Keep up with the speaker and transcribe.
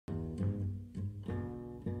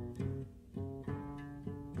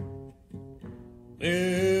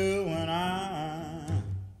Well, when I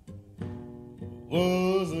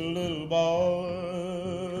was a little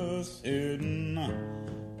boy sitting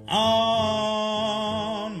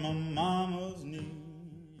on my mama's knee.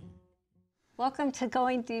 Welcome to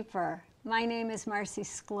Going Deeper. My name is Marcie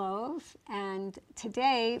Sclove, and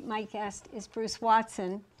today my guest is Bruce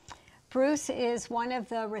Watson. Bruce is one of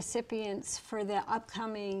the recipients for the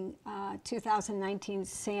upcoming 2019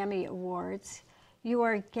 Sammy Awards. You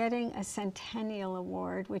are getting a Centennial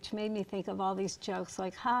Award, which made me think of all these jokes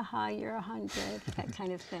like, ha ha, you're 100, that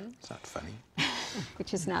kind of thing. It's not funny.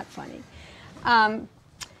 Which is not funny.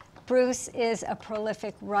 Bruce is a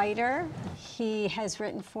prolific writer. He has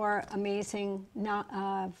written 4 amazing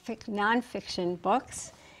nonfiction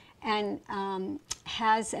books and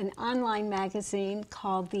has an online magazine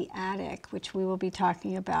called The Attic, which we will be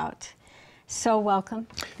talking about. So welcome.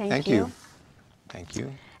 Thank you. Thank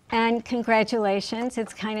you. And congratulations.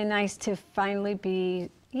 It's kind of nice to finally be,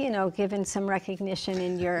 given some recognition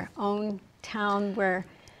in your own town, where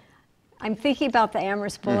I'm thinking about the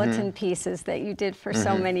Amherst Bulletin pieces that you did for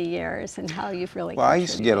so many years and how you've really Well, I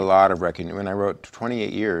used to get a lot of recognition when I wrote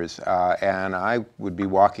 28 years, and I would be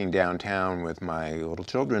walking downtown with my little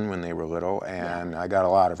children when they were little, and I got a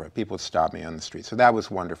lot of it. People would stop me on the street. So that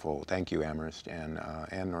was wonderful. Thank you, Amherst, and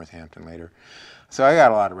Northampton later. So I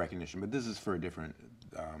got a lot of recognition, but this is for a different,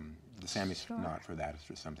 the Sammy's not for that, it's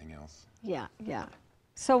for something else. Yeah, yeah.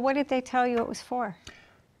 So what did they tell you it was for?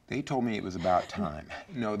 They told me it was about time.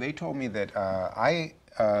 No, they told me that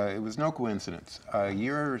it was no coincidence. A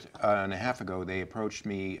year and a half ago, they approached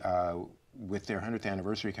me with their 100th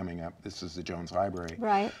anniversary coming up. This is the Jones Library.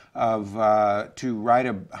 Right. To write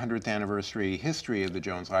a 100th anniversary history of the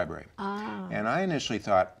Jones Library. Ah. And I initially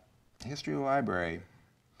thought, history of the library,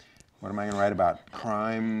 what am I going to write about?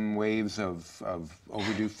 Crime, waves of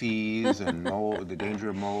overdue fees, and mold, the danger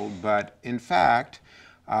of mold. But in fact,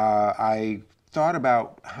 I thought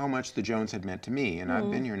about how much the Jones had meant to me, and I've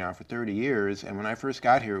been here now for 30 years, and when I first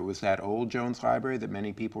got here, it was that old Jones Library that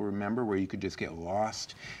many people remember, where you could just get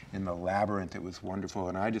lost in the labyrinth. It was wonderful,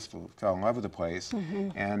 and I just fell in love with the place,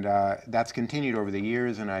 and that's continued over the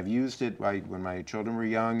years, and I've used it. When my children were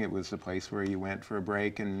young, it was the place where you went for a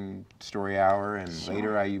break and story hour, and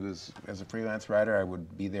later as a freelance writer, I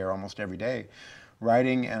would be there almost every day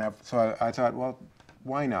writing, and so I thought, well,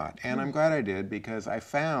 why not? And I'm glad I did, because I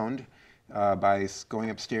found by going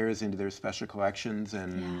upstairs into their special collections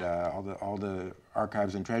and all the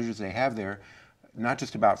archives and treasures they have there, not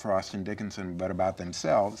just about Frost and Dickinson, but about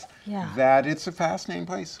themselves, that it's a fascinating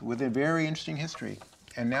place with a very interesting history.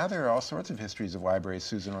 And now there are all sorts of histories of libraries.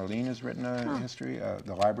 Susan Orlean has written a history,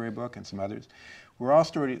 the library book, and some others. We're all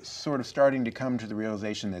sort of starting to come to the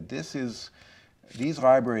realization that these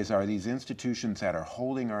libraries are these institutions that are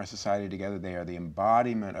holding our society together. They are the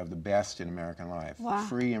embodiment of the best in American life. Wow.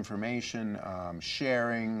 Free information,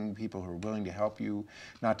 sharing, people who are willing to help you,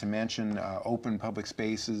 not to mention open public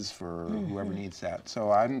spaces for whoever needs that.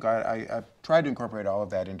 So I'm glad I've tried to incorporate all of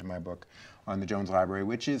that into my book on the Jones Library,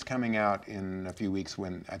 which is coming out in a few weeks,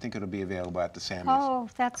 when I think it'll be available at the Sammys. Oh,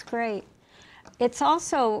 that's great. It's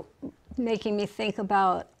also making me think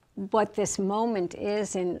about what this moment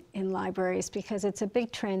is in libraries, because it's a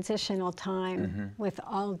big transitional time with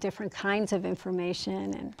all different kinds of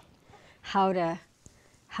information, and how to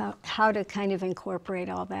kind of incorporate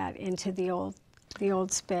all that into the old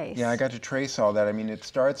space. Yeah, I got to trace all that. I mean, it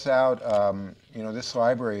starts out, this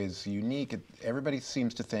library is unique. Everybody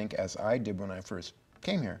seems to think, as I did when I first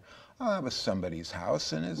came here, oh, that was somebody's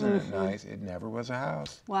house, and isn't it nice? It never was a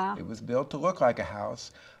house. Wow. It was built to look like a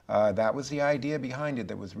house. That was the idea behind it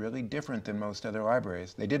that was really different than most other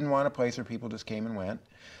libraries. They didn't want a place where people just came and went,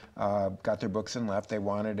 got their books and left. They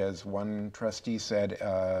wanted, as one trustee said,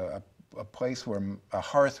 a place a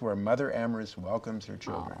hearth where Mother Amherst welcomes her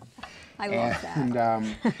children. Oh, I love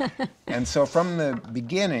that. And so from the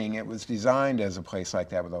beginning, it was designed as a place like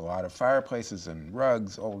that, with a lot of fireplaces and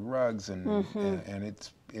rugs, old rugs, and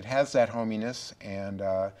it has that hominess, and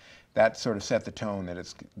that sort of set the tone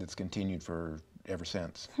that's continued for ever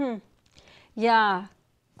since. Yeah.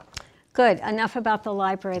 Good. Enough about the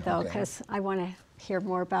library, though, because I want to hear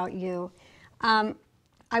more about you. I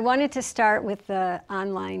wanted to start with the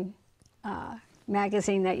online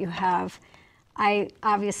magazine that you have. I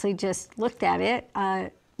obviously just looked at it,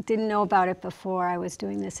 didn't know about it before I was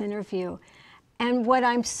doing this interview. And what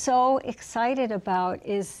I'm so excited about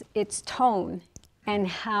is its tone, and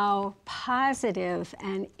how positive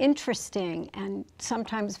and interesting and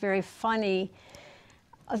sometimes very funny,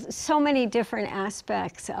 so many different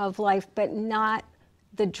aspects of life, but not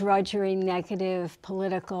the drudgery, negative,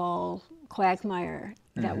 political quagmire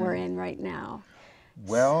that we're in right now.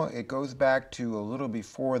 Well, it goes back to a little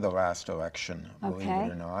before the last election, believe Okay.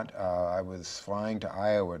 it or not. I was flying to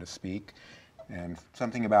Iowa to speak, and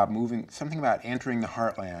something about entering the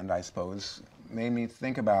heartland, I suppose, made me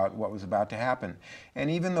think about what was about to happen. And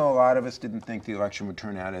even though a lot of us didn't think the election would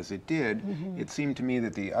turn out as it did, it seemed to me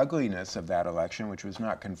that the ugliness of that election, which was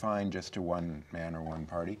not confined just to one man or one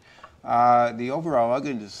party, the overall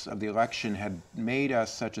ugliness of the election had made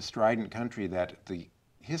us such a strident country that the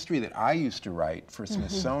history that I used to write for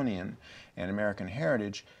Smithsonian and American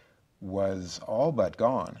Heritage was all but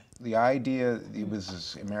gone. The idea, it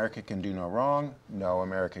was America can do no wrong, no,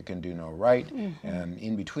 America can do no right, and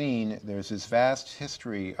in between there's this vast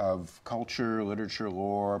history of culture, literature,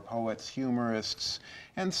 lore, poets, humorists,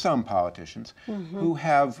 and some politicians who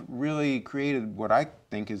have really created what I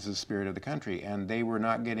think is the spirit of the country, and they were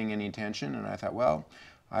not getting any attention, and I thought, well,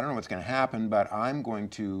 I don't know what's going to happen, but I'm going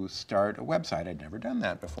to start a website. I'd never done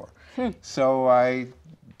that before. So I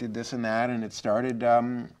did this and that, and it started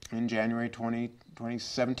in January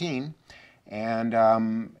 2017. And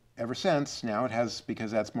ever since, now it has, because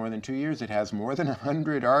that's more than 2 years, it has more than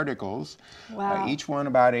 100 articles, Wow. each one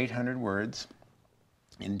about 800 words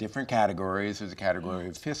in different categories. There's a category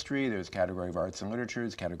of history, there's a category of arts and literature,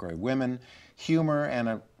 there's a category of women, humor,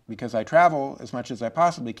 and because I travel as much as I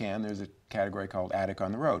possibly can, there's a category called Attic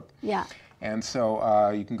on the Road. Yeah. And so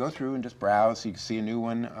you can go through and just browse. You can see a new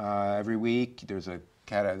one every week. There's a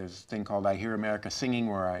thing called I Hear America Singing,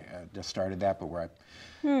 where I just started that, but where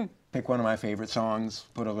I pick one of my favorite songs,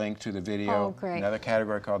 put a link to the video. Oh, great. Another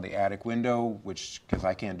category called the Attic Window, which, because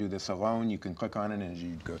I can't do this alone, you can click on it and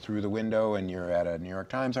you go through the window and you're at a New York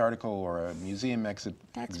Times article or a museum exhibit.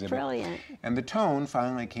 That's brilliant. And the tone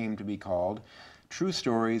finally came to be called True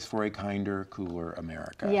Stories for a Kinder, Cooler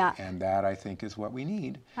America. Yeah. And that, I think, is what we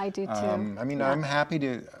need. I do too. I mean,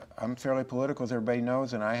 Yeah. I'm fairly political, as everybody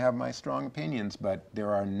knows, and I have my strong opinions, but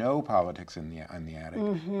there are no politics in the attic.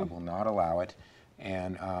 I will not allow it.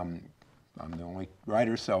 And I'm the only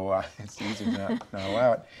writer, so it's easy to not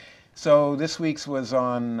allow it. So this week's was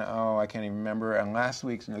on, I can't even remember, and last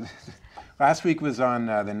week was on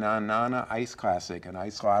the Nana Ice Classic, an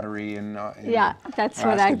ice lottery in Yeah, that's Alaska.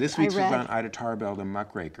 what I This week's read. was on Ida Tarbell, the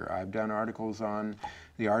muckraker. I've done articles on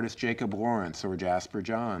the artist Jacob Lawrence or Jasper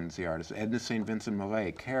Johns, the artist Edna St. Vincent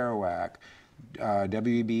Millay, Kerouac,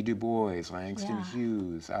 W.E.B. Du Bois, Langston Yeah.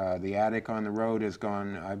 Hughes. The Attic on the Road has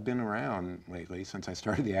gone, I've been around lately since I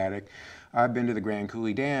started the Attic. I've been to the Grand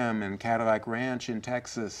Coulee Dam and Cadillac Ranch in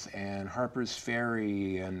Texas and Harper's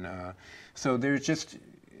Ferry. And so there's just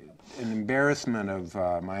an embarrassment of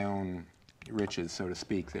my own riches, so to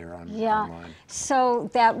speak, there online. So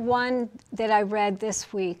that one that I read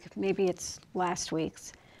this week, maybe it's last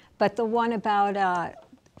week's, but the one about,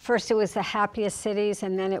 first it was the happiest cities,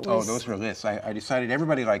 and then it was... Oh, those were lists. I decided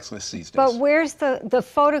everybody likes lists these days. But where's the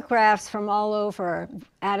photographs from all over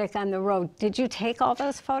Attic on the Road? Did you take all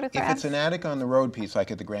those photographs? If it's an Attic on the Road piece, like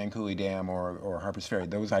at the Grand Coulee Dam or Harper's Ferry,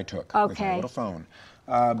 those I took with my little phone.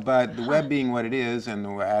 But the web being what it is, and the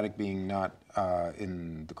Attic being not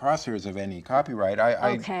in the crosshairs of any copyright,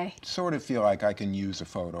 I sort of feel like I can use a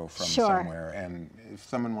photo from somewhere, and if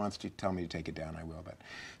someone wants to tell me to take it down, I will. But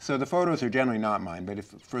so the photos are generally not mine, but if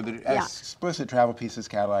for the explicit travel pieces,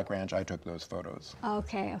 Cadillac Ranch, I took those photos.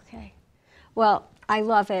 Okay. Well, I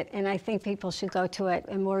love it, and I think people should go to it,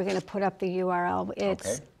 and we're going to put up the URL.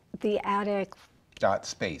 It's the Attic...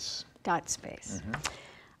 .space. .space.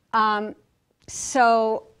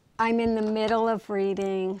 So I'm in the middle of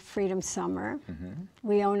reading Freedom Summer.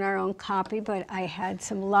 We own our own copy, but I had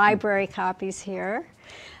some library copies here.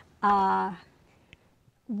 Wow.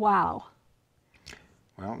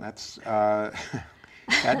 Well, that's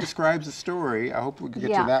that describes the story. I hope we can get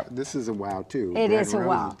to that. This is a wow too. It is a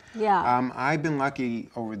wow. Yeah. I've been lucky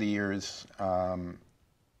over the years.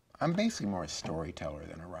 I'm basically more a storyteller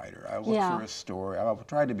than a writer. I look for a story. I've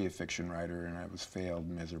tried to be a fiction writer, and I was failed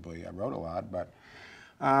miserably. I wrote a lot, but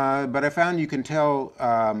I found you can tell.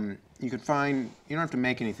 You can find. You don't have to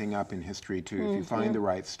make anything up in history too if you find the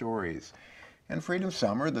right stories. And Freedom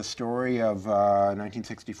Summer, the story of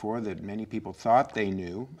 1964 that many people thought they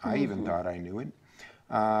knew. I even thought I knew it.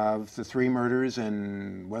 The three murders,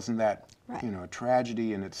 and wasn't that a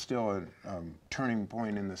tragedy, and it's still a turning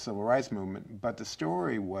point in the civil rights movement. But the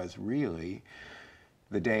story was really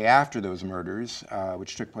the day after those murders,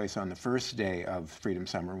 which took place on the first day of Freedom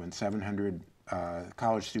Summer, when 700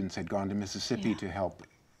 college students had gone to Mississippi to help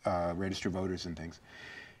register voters and things.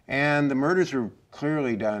 And the murders were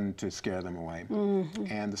clearly done to scare them away.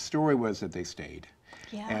 And the story was that they stayed.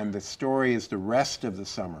 And the story is the rest of the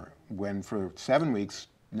summer, when for 7 weeks,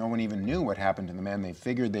 no one even knew what happened to the men. They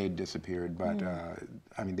figured they'd disappeared, but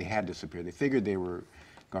I mean, they had disappeared. They figured they were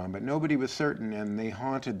gone, but nobody was certain, and they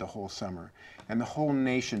haunted the whole summer. And the whole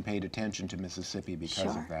nation paid attention to Mississippi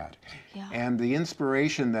because of that. Yeah. And the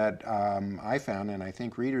inspiration that I found, and I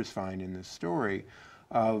think readers find in this story,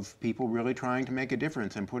 of people really trying to make a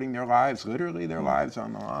difference and putting their lives, literally their lives,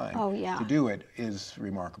 on the line to do it is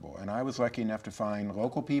remarkable. And I was lucky enough to find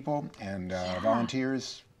local people and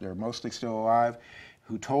volunteers, they're mostly still alive,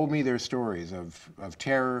 who told me their stories of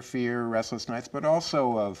terror, fear, restless nights, but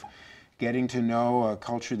also of getting to know a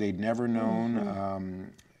culture they'd never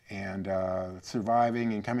known, and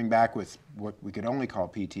surviving and coming back with what we could only call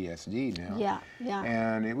PTSD now. Yeah, yeah.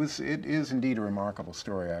 And it is indeed a remarkable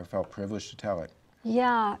story. I felt privileged to tell it.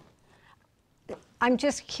 Yeah. I'm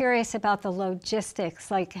just curious about the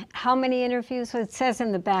logistics, like how many interviews? It says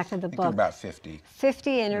in the back of the book. About 50.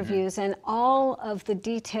 50 interviews, and all of the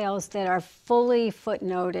details that are fully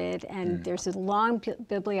footnoted, and there's a long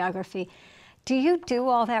bibliography. Do you do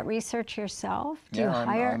all that research yourself? Do you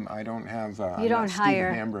hire? I don't have. You don't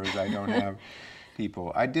hire. Stephen Ambrose. I don't have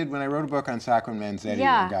people. I did when I wrote a book on Sacramento Manzetti.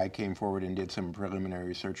 Yeah. A guy came forward and did some preliminary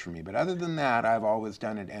research for me. But other than that, I've always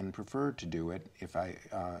done it and preferred to do it if I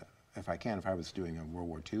can. If I was doing a World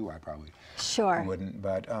War II, I probably wouldn't.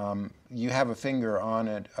 But you have a finger on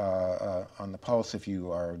it, on the pulse if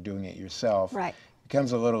you are doing it yourself. Right.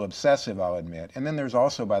 Becomes a little obsessive, I'll admit. And then there's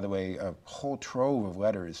also, by the way, a whole trove of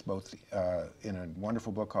letters, both in a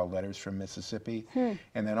wonderful book called Letters from Mississippi,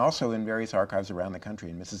 and then also in various archives around the country,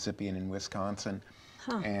 in Mississippi and in Wisconsin,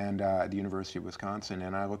 and the University of Wisconsin.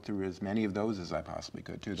 And I looked through as many of those as I possibly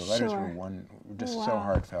could, too. The letters were just so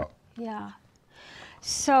heartfelt. Yeah.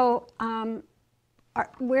 So,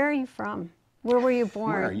 where are you from? Where were you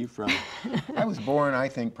born? Where are you from? I was born, I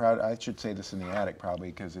think, I should say this in the attic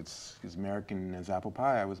probably, because it's as American as apple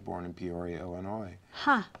pie. I was born in Peoria, Illinois.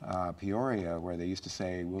 Peoria, where they used to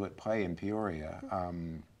say, will it play in Peoria?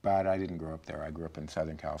 But I didn't grow up there. I grew up in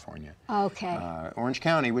Southern California. Okay. Orange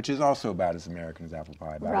County, which is also about as American as apple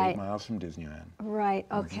pie, about 8 miles from Disneyland. Right,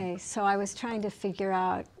 okay. So I was trying to figure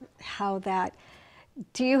out how that...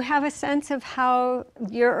 Do you have a sense of how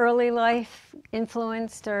your early life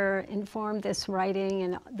influenced or informed this writing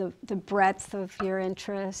and the breadth of your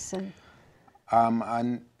interests?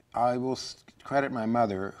 And I will credit my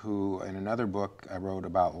mother, who in another book I wrote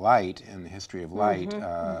about light and the history of light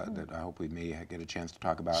that I hope we may get a chance to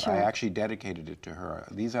talk about. I actually dedicated it to her.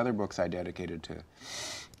 These other books I dedicated to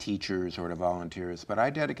teachers or to volunteers, but I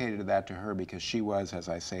dedicated that to her because she was, as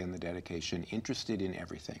I say in the dedication, interested in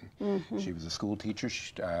everything. She was a school teacher,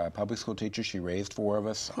 public school teacher. She raised 4 of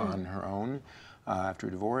us on her own after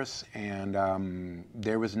a divorce, and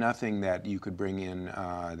there was nothing that you could bring in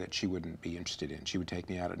that she wouldn't be interested in. She would take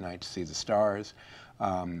me out at night to see the stars.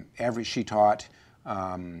 She taught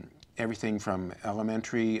everything from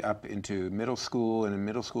elementary up into middle school, and in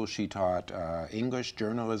middle school she taught English,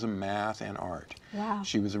 journalism, math, and art. Wow.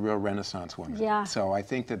 She was a real Renaissance woman. Yeah. So I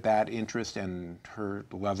think that interest and her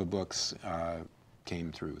love of books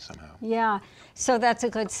came through somehow. Yeah, so that's a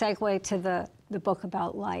good segue to the book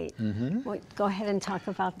about light. Go ahead and talk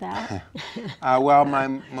about that. Well, my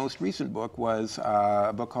most recent book was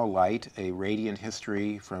a book called Light, A Radiant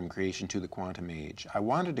History from Creation to the Quantum Age. I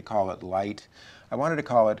wanted to call it Light. I wanted to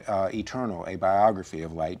call it Eternal, a biography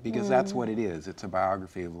of light, because that's what it is. It's a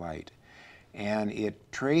biography of light. And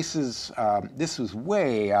it traces, this was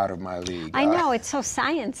way out of my league. I know, it's so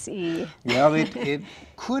science-y. Well, it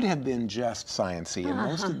could have been just science-y. And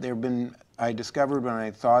most of there have been, I discovered when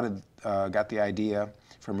I got the idea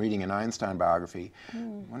from reading an Einstein biography,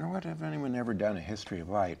 wonder what if anyone ever done a history of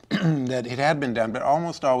light, that it had been done, but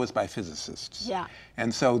almost always by physicists. Yeah.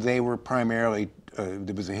 And so they were primarily,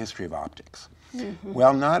 there was a history of optics.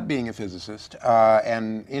 Well, not being a physicist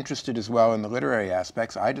and interested as well in the literary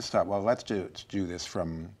aspects, I just thought, well, let's do this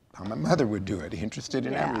from how my mother would do it, interested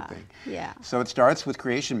in everything. Yeah. So it starts with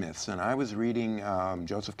creation myths, and I was reading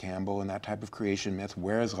Joseph Campbell and that type of creation myth,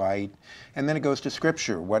 where is light? And then it goes to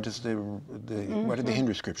scripture. What does what did the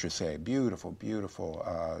Hindu scripture say? Beautiful, beautiful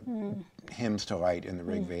hymns to light in the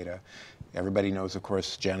Rig Veda. Everybody knows, of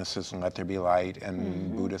course, Genesis and Let There Be Light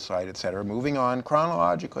and Buddhist light, etc. Moving on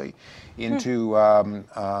chronologically into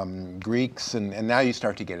Greeks, and now you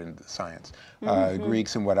start to get into the science.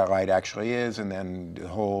 Greeks and what a light actually is, and then the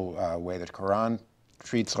whole way that Quran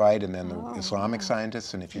treats light, and then the Islamic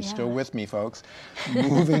scientists, and if you're still with me, folks,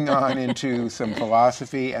 moving on into some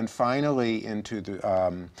philosophy, and finally into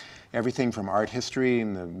the everything from art history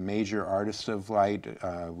and the major artists of light,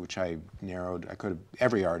 which I narrowed.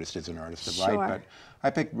 Every artist is an artist of light, but I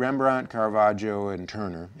picked Rembrandt, Caravaggio, and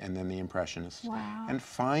Turner, and then the Impressionists. Wow. And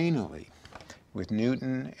finally, with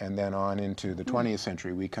Newton, and then on into the 20th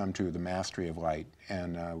century, we come to the mastery of light,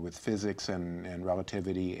 and with physics and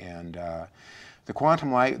relativity and the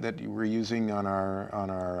quantum light that we're using on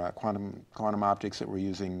our quantum optics that we're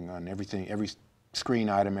using on everything, every screen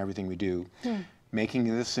item, everything we do, making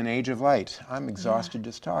this an age of light. I'm exhausted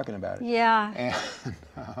just talking about it. Yeah, and,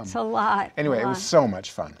 it's a lot. Anyway, it was so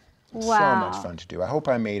much fun. Wow. So much fun to do. I hope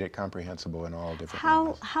I made it comprehensible in all different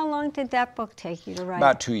ways. How long did that book take you to write?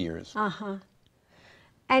 About 2 years. Uh-huh.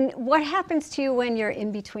 And what happens to you when you're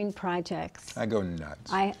in between projects? I go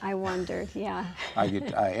nuts. I wondered, yeah. I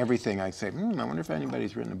get everything. I say, I wonder if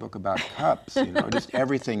anybody's written a book about cups. You know, just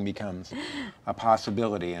everything becomes a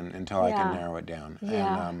possibility until I can narrow it down.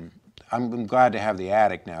 Yeah. And I'm glad to have the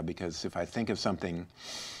attic now, because if I think of something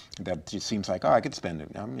that just seems like, I could spend it,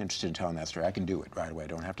 I'm interested in telling that story, I can do it right away. I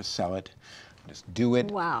don't have to sell it. Just do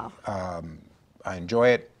it. Wow. I enjoy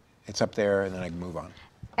it. It's up there, and then I can move on.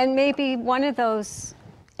 And maybe one of those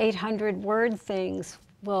 800-word things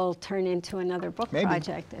will turn into another book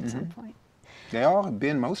project at some point. They all have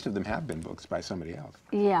been, most of them have been books by somebody else.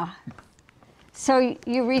 Yeah. So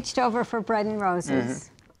you reached over for Bread and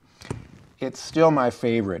Roses. It's still my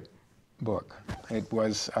favorite book. It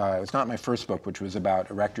was not my first book, which was about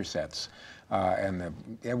erector sets.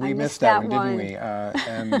 We missed that one, didn't we?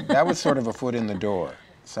 And that was sort of a foot in the door.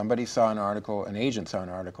 Somebody saw an article, an agent saw an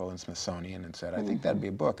article in Smithsonian and said, I think that'd be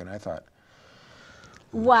a book. And I thought,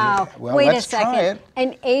 wow. Well, wait let's a second. try it.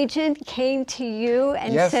 An agent came to you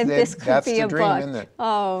and said this could be a book. That's the dream, isn't it?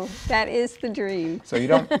 Oh, that is the dream. So you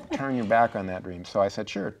don't turn your back on that dream. So I said,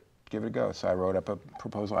 sure, give it a go. So I wrote up a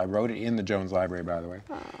proposal. I wrote it in the Jones Library, by the way.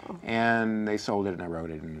 Oh. And they sold it, and I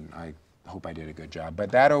wrote it, and I hope I did a good job. But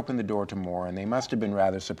that opened the door to more, and they must have been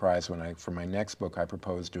rather surprised when for my next book, I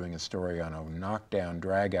proposed doing a story on a knockdown,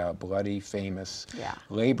 drag-out, bloody, famous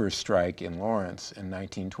labor strike in Lawrence in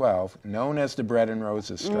 1912, known as the Bread and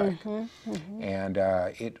Roses strike. And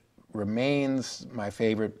it remains my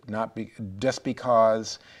favorite, just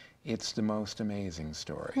because it's the most amazing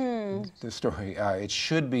story. The story, it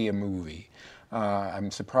should be a movie.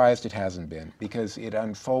 I'm surprised it hasn't been, because it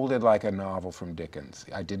unfolded like a novel from Dickens.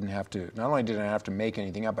 I didn't have to, not only did I have to make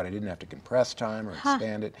anything up, but I didn't have to compress time or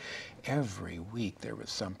expand it. Every week there was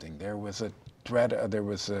something. There was a thread, there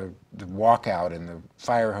was the walkout and the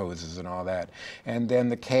fire hoses and all that, and then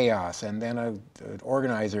the chaos, and then an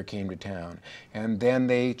organizer came to town, and then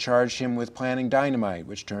they charged him with planting dynamite,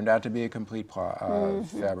 which turned out to be a complete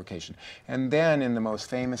fabrication. And then in the most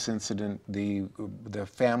famous incident, the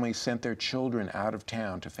family sent their children out of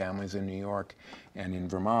town to families in New York and in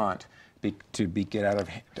Vermont to get out of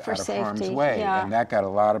harm's way, and that got a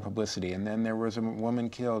lot of publicity. And then there was a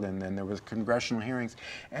woman killed, and then there was congressional hearings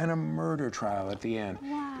and a murder trial at the end.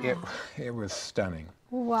 Wow. It was stunning.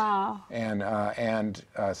 Wow. And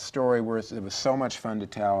a story worth, it was so much fun to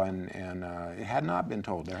tell, and it had not been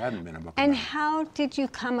told. There hadn't been a book. And how did you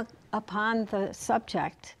come upon the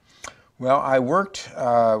subject? Well, I worked,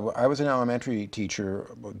 I was an elementary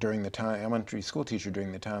teacher during the time, elementary school teacher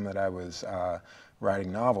during the time that I was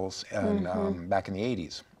writing novels and, back in the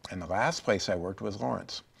 80s. And the last place I worked was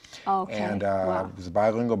Lawrence. Okay. And I was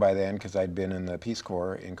bilingual by then, because I'd been in the Peace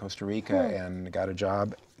Corps in Costa Rica and got a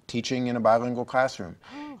job teaching in a bilingual classroom.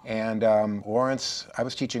 And Lawrence, I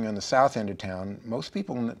was teaching on the south end of town. Most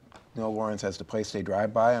people know Lawrence as the place they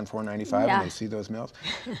drive by on 495 and they see those mills.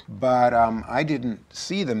 But I didn't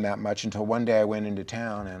see them that much until one day I went into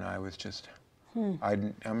town, and I was just,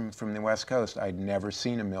 I'm from the West Coast. I'd never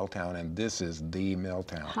seen a mill town, and this is the mill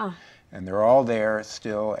town. And they're all there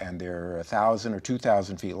still, and they're 1,000 or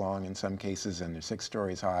 2,000 feet long in some cases, and they're 6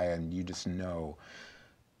 stories high, and you just know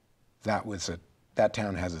that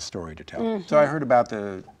town has a story to tell. So I heard about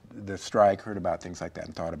the strike, heard about things like that,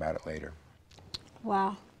 and thought about it later.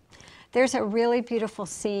 Wow. There's a really beautiful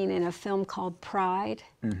scene in a film called Pride.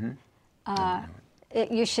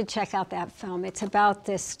 You should check out that film. It's about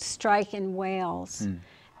this strike in Wales.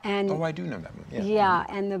 And I do know that movie. Yeah,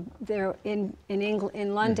 and there in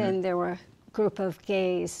London there were a group of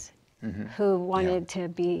gays who wanted to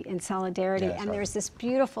be in solidarity, and there's this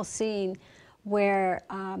beautiful scene where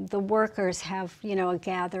the workers have, a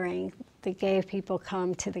gathering. The gay people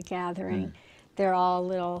come to the gathering. They're all a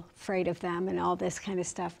little afraid of them and all this kind of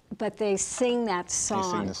stuff. But they sing that song.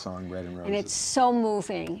 They sing the song, Bread and Roses. And it's so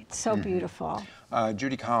moving. It's so beautiful.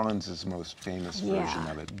 Judy Collins is the most famous version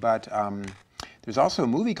of it. But there's also a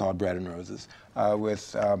movie called Bread and Roses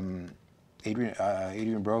with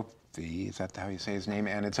Adrian is that how you say his name?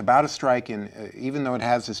 And it's about a strike in, even though it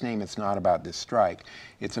has this name, it's not about this strike.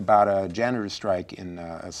 It's about a janitor's strike in,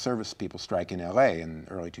 a service people strike in LA in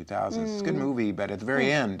early 2000s. It's a good movie, but at the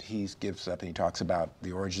very end, he gives up and he talks about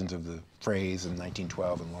the origins of the phrase in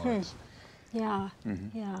 1912 in Lawrence. Yeah,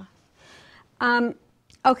 yeah.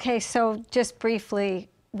 Okay, so just briefly,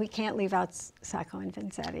 we can't leave out Sacco and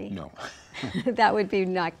Vanzetti. No. That would be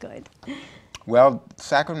not good. Well,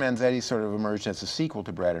 Sacco and Vanzetti sort of emerged as a sequel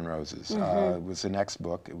to Bread and Roses. It was the next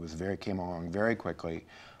book. It was came along very quickly.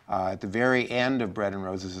 At the very end of Bread and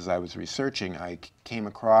Roses, as I was researching, I came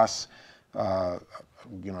across, I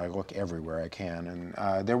look everywhere I can,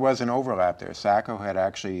 and there was an overlap there. Sacco had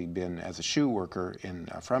actually been, as a shoe worker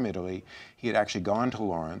from Italy, he had actually gone to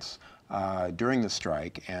Lawrence during the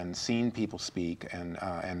strike and seen people speak and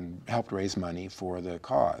helped raise money for the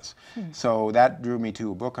cause. So that drew me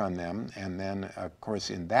to a book on them. And then, of course,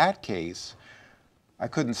 in that case, I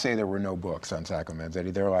couldn't say there were no books on Sacco and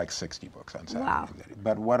Vanzetti. There were like 60 books on Sacco and Vanzetti.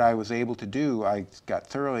 But what I was able to do, I got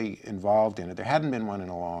thoroughly involved in it. There hadn't been one in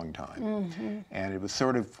a long time. And it was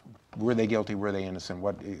sort of, were they guilty, were they innocent?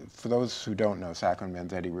 For those who don't know, Sacco and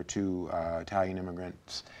Vanzetti were two Italian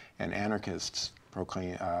immigrants and anarchists,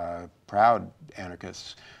 proud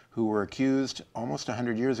anarchists, who were accused almost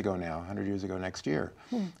 100 years ago now, 100 years ago next year,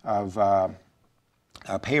 of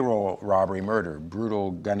a payroll robbery murder,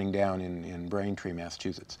 brutal gunning down in Braintree,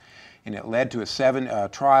 Massachusetts. And it led to a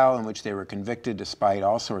trial in which they were convicted despite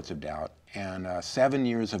all sorts of doubt, and 7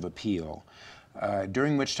 years of appeal,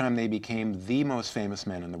 during which time they became the most famous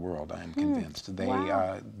men in the world, I am convinced.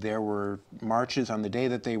 There were marches on the day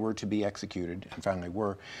that they were to be executed, and finally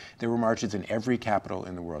were. There were marches in every capital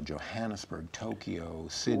in the world, Johannesburg, Tokyo,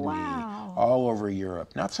 Sydney, all over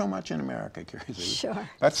Europe. Not so much in America, curiously,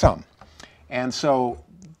 but some. And so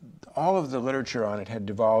all of the literature on it had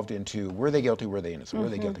devolved into, were they guilty, were they innocent, were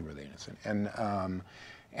they guilty, were they innocent?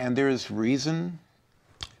 And there's reason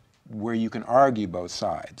where you can argue both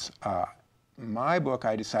sides. My book,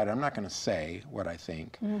 I decided I'm not going to say what I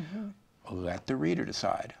think. Let the reader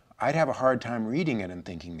decide. I'd have a hard time reading it and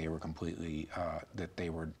thinking they were completely, that they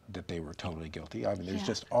were totally guilty. I mean, there's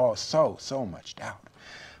just so much doubt.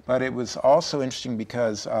 But it was also interesting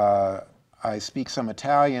because I speak some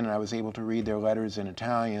Italian, and I was able to read their letters in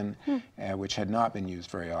Italian, which had not been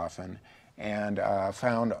used very often, and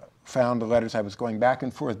found the letters. I was going back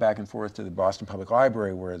and forth to the Boston Public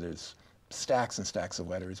Library, where there's stacks and stacks of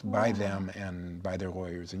letters by them and by their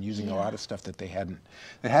lawyers, and using a lot of stuff that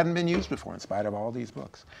hadn't been used before, in spite of all these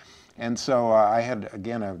books. And so I had,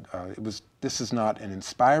 again, this is not an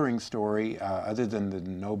inspiring story, other than the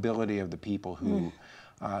nobility of the people who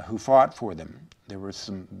fought for them. There were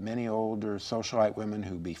many older socialite women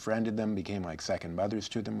who befriended them, became like second mothers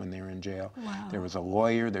to them when they were in jail. There was a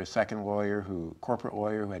lawyer, their second lawyer, corporate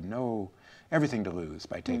lawyer, who had everything to lose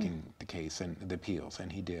by taking the case and the appeals, and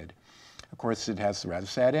he did. Of course, it has a rather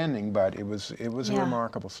sad ending, but it was a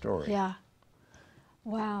remarkable story. Yeah.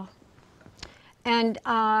 Wow. And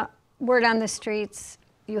word on the streets,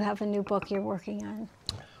 you have a new book you're working on.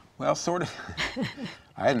 Well, sort of.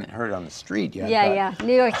 I hadn't heard it on the street yet. Yeah.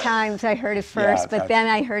 New York Times, I heard it first, but then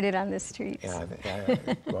I heard it on the streets.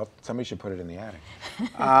 Well, somebody should put it in the attic.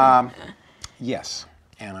 Yes,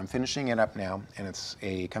 and I'm finishing it up now, and it's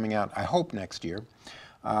coming out, I hope, next year.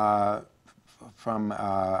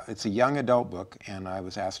 It's a young adult book, and I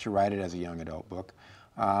was asked to write it as a young adult book.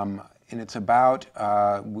 And it's about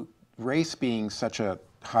race being such a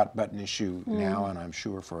hot button issue now, and I'm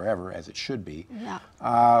sure forever, as it should be.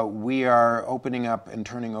 We are opening up and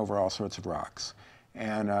turning over all sorts of rocks,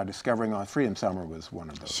 and discovering Freedom Summer was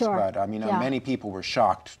one of those. But I mean, many people were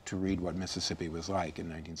shocked to read what Mississippi was like in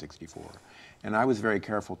 1964. And I was very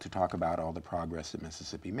careful to talk about all the progress that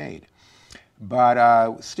Mississippi made.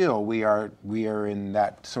 But still, we are in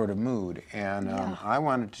that sort of mood, and I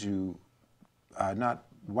wanted to not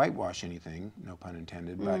whitewash anything, no pun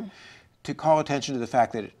intended, but to call attention to the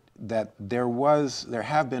fact that there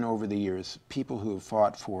have been over the years people who have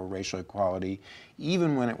fought for racial equality,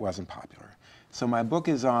 even when it wasn't popular. So my book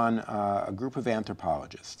is on a group of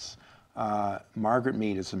anthropologists. Margaret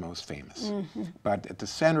Mead is the most famous, but at the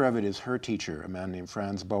center of it is her teacher, a man named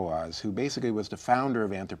Franz Boas, who basically was the founder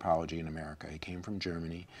of anthropology in America. He came from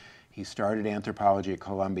Germany. He started anthropology at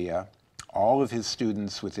Columbia. All of his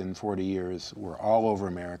students within 40 years were all over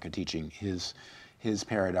America teaching his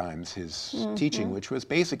paradigms, his teaching, which was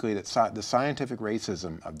basically that the scientific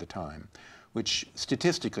racism of the time, which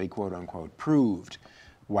statistically, quote unquote, proved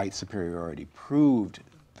white superiority, proved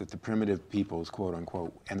that the primitive peoples, quote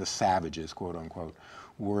unquote, and the savages, quote unquote,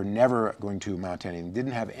 were never going to amount to anything,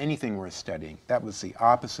 didn't have anything worth studying. That was the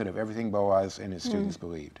opposite of everything Boas and his students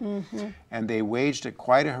believed. And they waged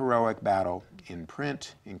quite a heroic battle in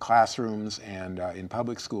print, in classrooms, and in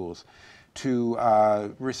public schools to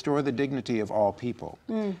restore the dignity of all people.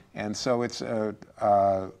 And so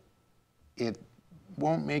it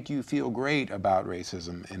won't make you feel great about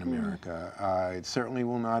racism in America. It certainly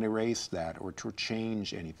will not erase that or to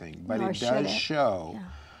change anything, but it does show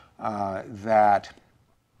that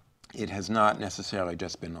it has not necessarily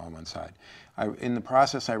just been on one side. In the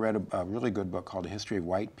process, I read a really good book called A History of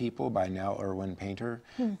White People by Nell Irwin Painter,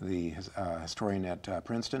 the historian at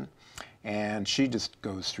Princeton. And she just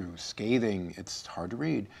goes through scathing, it's hard to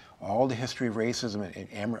read, all the history of racism,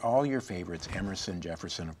 and all your favorites, Emerson,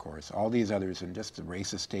 Jefferson, of course, all these others, and just the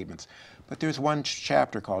racist statements. But there's one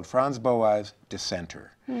chapter called Franz Boas,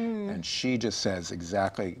 Dissenter. And she just says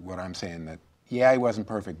exactly what I'm saying, that, yeah, he wasn't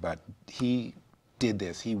perfect, but he did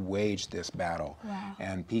this, he waged this battle,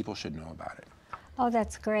 and people should know about it. Oh,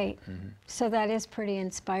 that's great. So that is pretty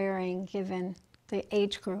inspiring, given the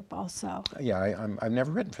age group also. Yeah, I've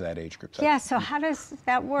never written for that age group. So. Yeah, so how does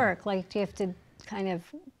that work? Like, do you have to kind of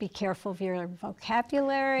be careful of your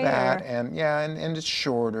vocabulary? That, or and yeah, and it's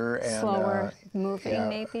shorter. And slower moving,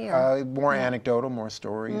 maybe? Or? More anecdotal, more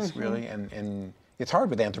stories, really. And it's hard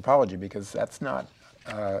with anthropology because that's not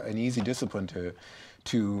an easy discipline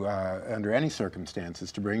to under any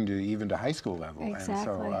circumstances, to bring to even to high school level.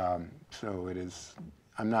 Exactly. And so it is.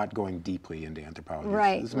 I'm not going deeply into anthropology.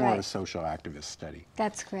 Right, It's more of a social activist study.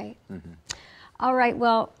 That's great. All right,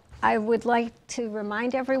 well, I would like to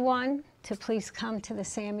remind everyone to please come to the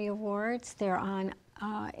Sammy Awards. They're on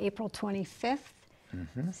April 25th,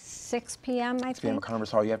 6 p.m., I think. Yeah,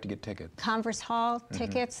 Converse Hall, you have to get tickets. Converse Hall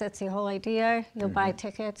tickets, that's the whole idea. You'll buy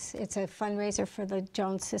tickets. It's a fundraiser for the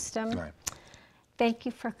Jones system. Right. Thank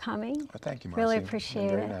you for coming. Well, thank you, Marcie. Really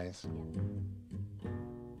appreciate Very it. nice.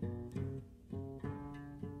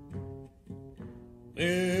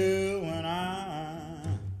 Well, when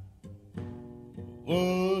I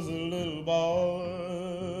was a little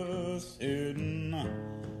boy sitting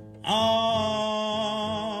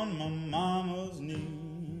on my mama's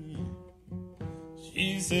knee,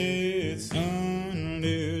 she said, son,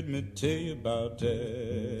 let me tell you about that